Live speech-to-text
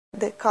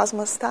the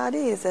COSMOS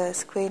study is a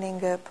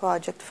screening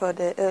project for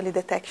the early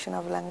detection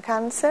of lung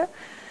cancer,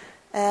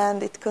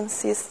 and it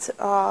consists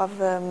of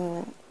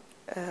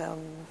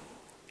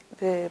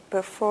the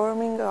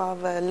performing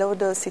of a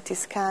low-dose CT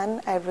scan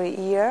every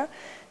year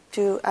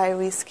to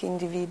high-risk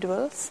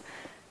individuals,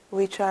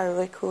 which are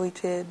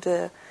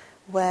recruited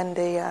when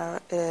they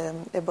are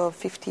above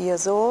 50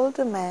 years old,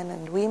 men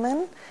and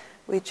women,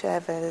 which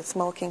have a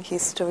smoking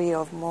history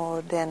of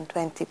more than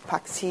 20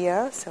 packs a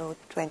year, so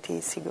 20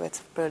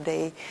 cigarettes per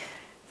day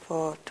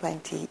for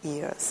 20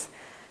 years.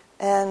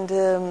 And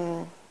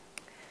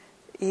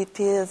it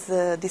is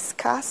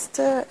discussed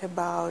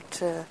about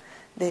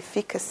the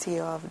efficacy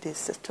of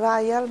this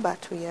trial,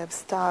 but we have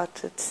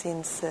started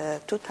since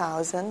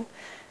 2000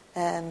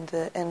 and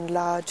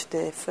enlarged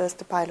the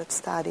first pilot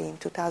study in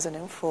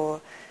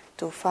 2004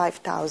 to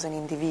 5,000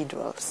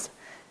 individuals.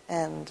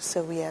 And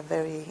so we have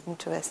very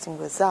interesting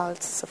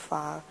results so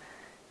far,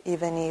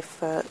 even if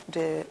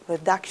the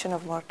reduction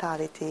of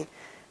mortality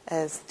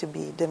has to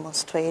be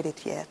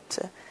demonstrated yet.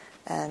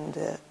 And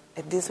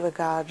in this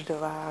regard,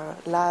 there are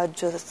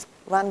largest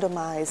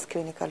randomized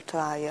clinical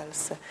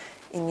trials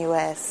in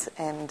US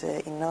and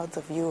in north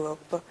of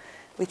Europe,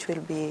 which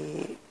will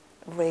be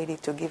ready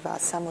to give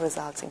us some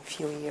results in a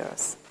few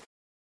years.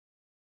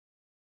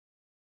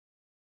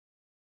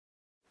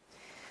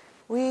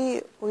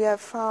 We have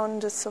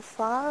found so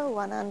far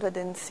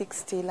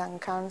 160 lung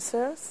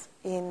cancers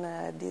in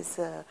this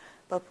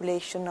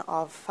population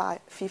of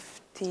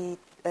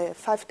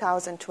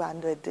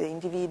 5,200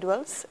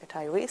 individuals at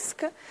high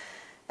risk,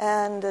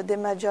 and the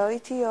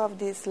majority of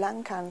these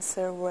lung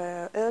cancer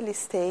were early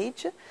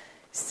stage,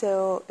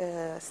 so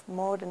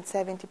more than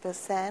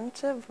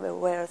 70%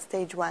 were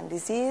stage 1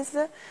 disease,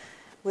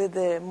 with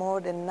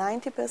more than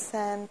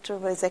 90%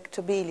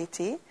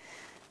 resectability.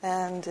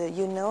 And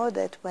you know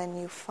that when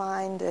you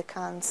find a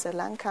cancer,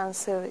 lung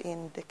cancer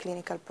in the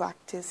clinical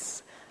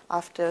practice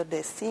after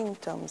the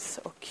symptoms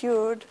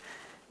occurred,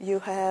 you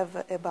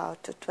have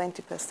about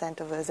 20%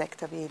 of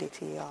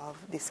resectability of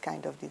this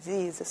kind of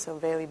disease, so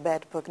very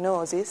bad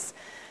prognosis.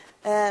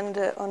 And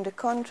on the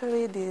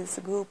contrary, this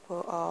group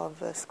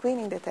of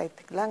screening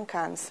detected lung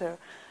cancer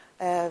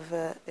have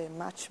a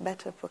much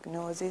better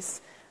prognosis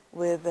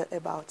with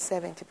about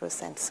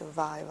 70%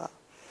 survival.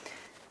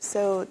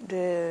 So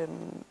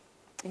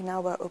in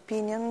our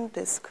opinion,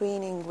 the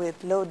screening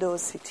with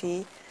low-dose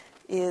CT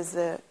is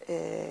a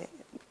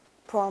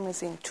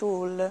promising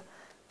tool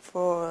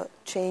for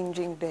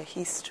changing the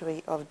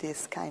history of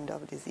this kind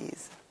of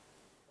disease.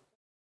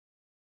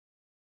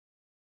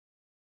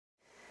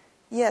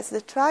 Yes,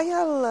 the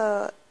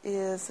trial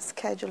is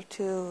scheduled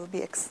to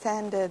be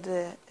extended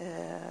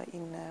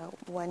in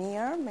 1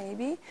 year,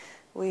 maybe.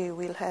 We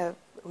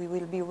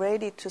will be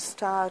ready to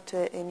start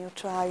a new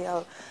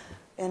trial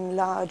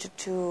enlarged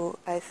to,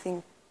 I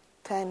think,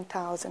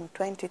 10,000,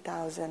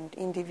 20,000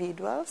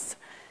 individuals,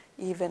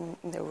 even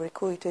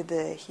recruited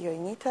here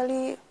in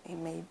Italy,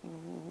 in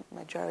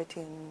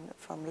majority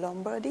from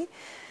Lombardy.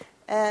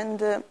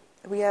 And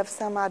we have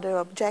some other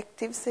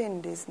objectives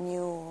in this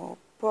new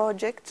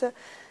project.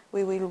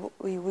 We will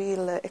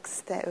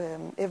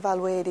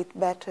evaluate it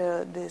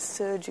better, the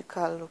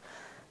surgical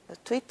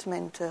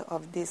treatment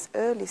of this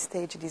early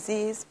stage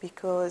disease,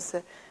 because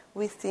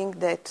we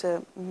think that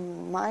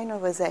minor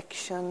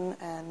resection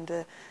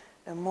and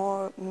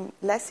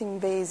less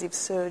invasive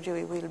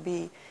surgery will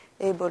be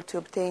able to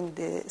obtain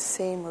the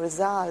same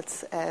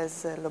results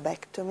as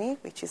lobectomy,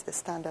 which is the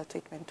standard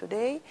treatment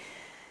today.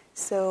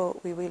 So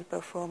we will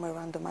perform a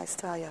randomized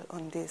trial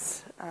on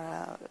this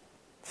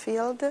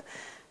field.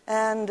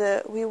 And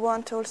we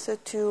want also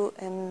to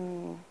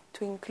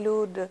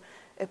include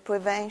a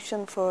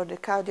prevention for the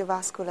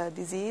cardiovascular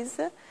disease.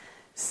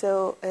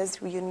 So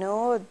as you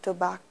know,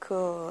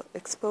 tobacco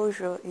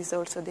exposure is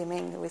also the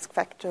main risk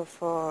factor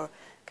for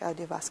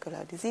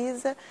cardiovascular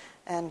disease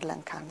and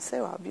lung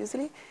cancer,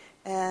 obviously.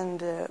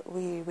 And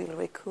we will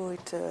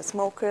recruit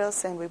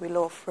smokers, and we will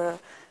offer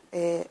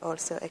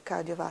also a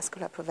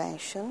cardiovascular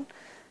prevention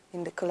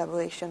in the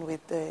collaboration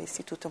with the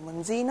Istituto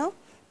Monzino.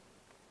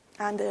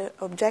 And the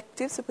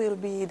objectives will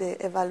be the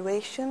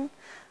evaluation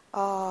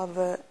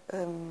of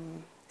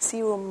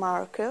serum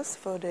markers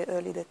for the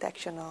early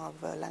detection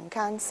of lung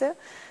cancer.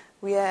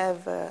 We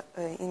have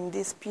in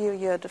this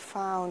period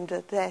found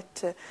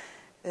that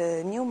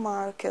new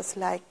markers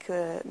like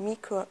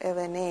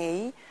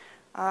microRNA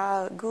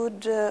are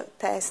good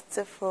tests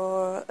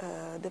for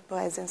the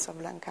presence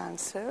of lung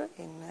cancer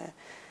in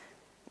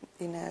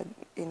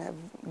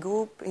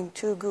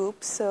two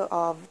groups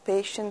of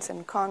patients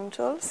and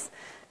controls,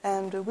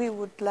 and we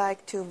would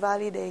like to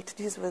validate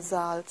these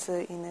results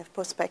in a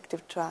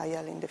prospective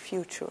trial in the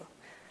future.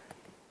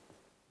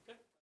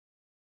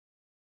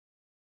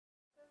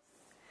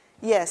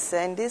 Yes,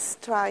 and this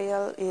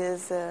trial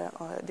is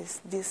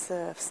this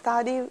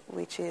study,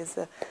 which is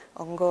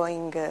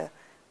ongoing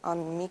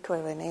on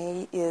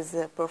microRNA, is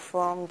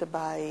performed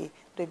by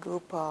the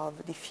group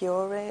of Di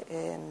Fiore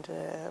and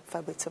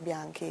Fabrizio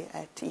Bianchi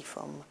at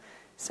IFOM.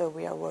 So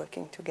we are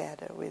working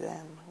together with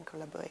them in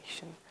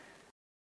collaboration.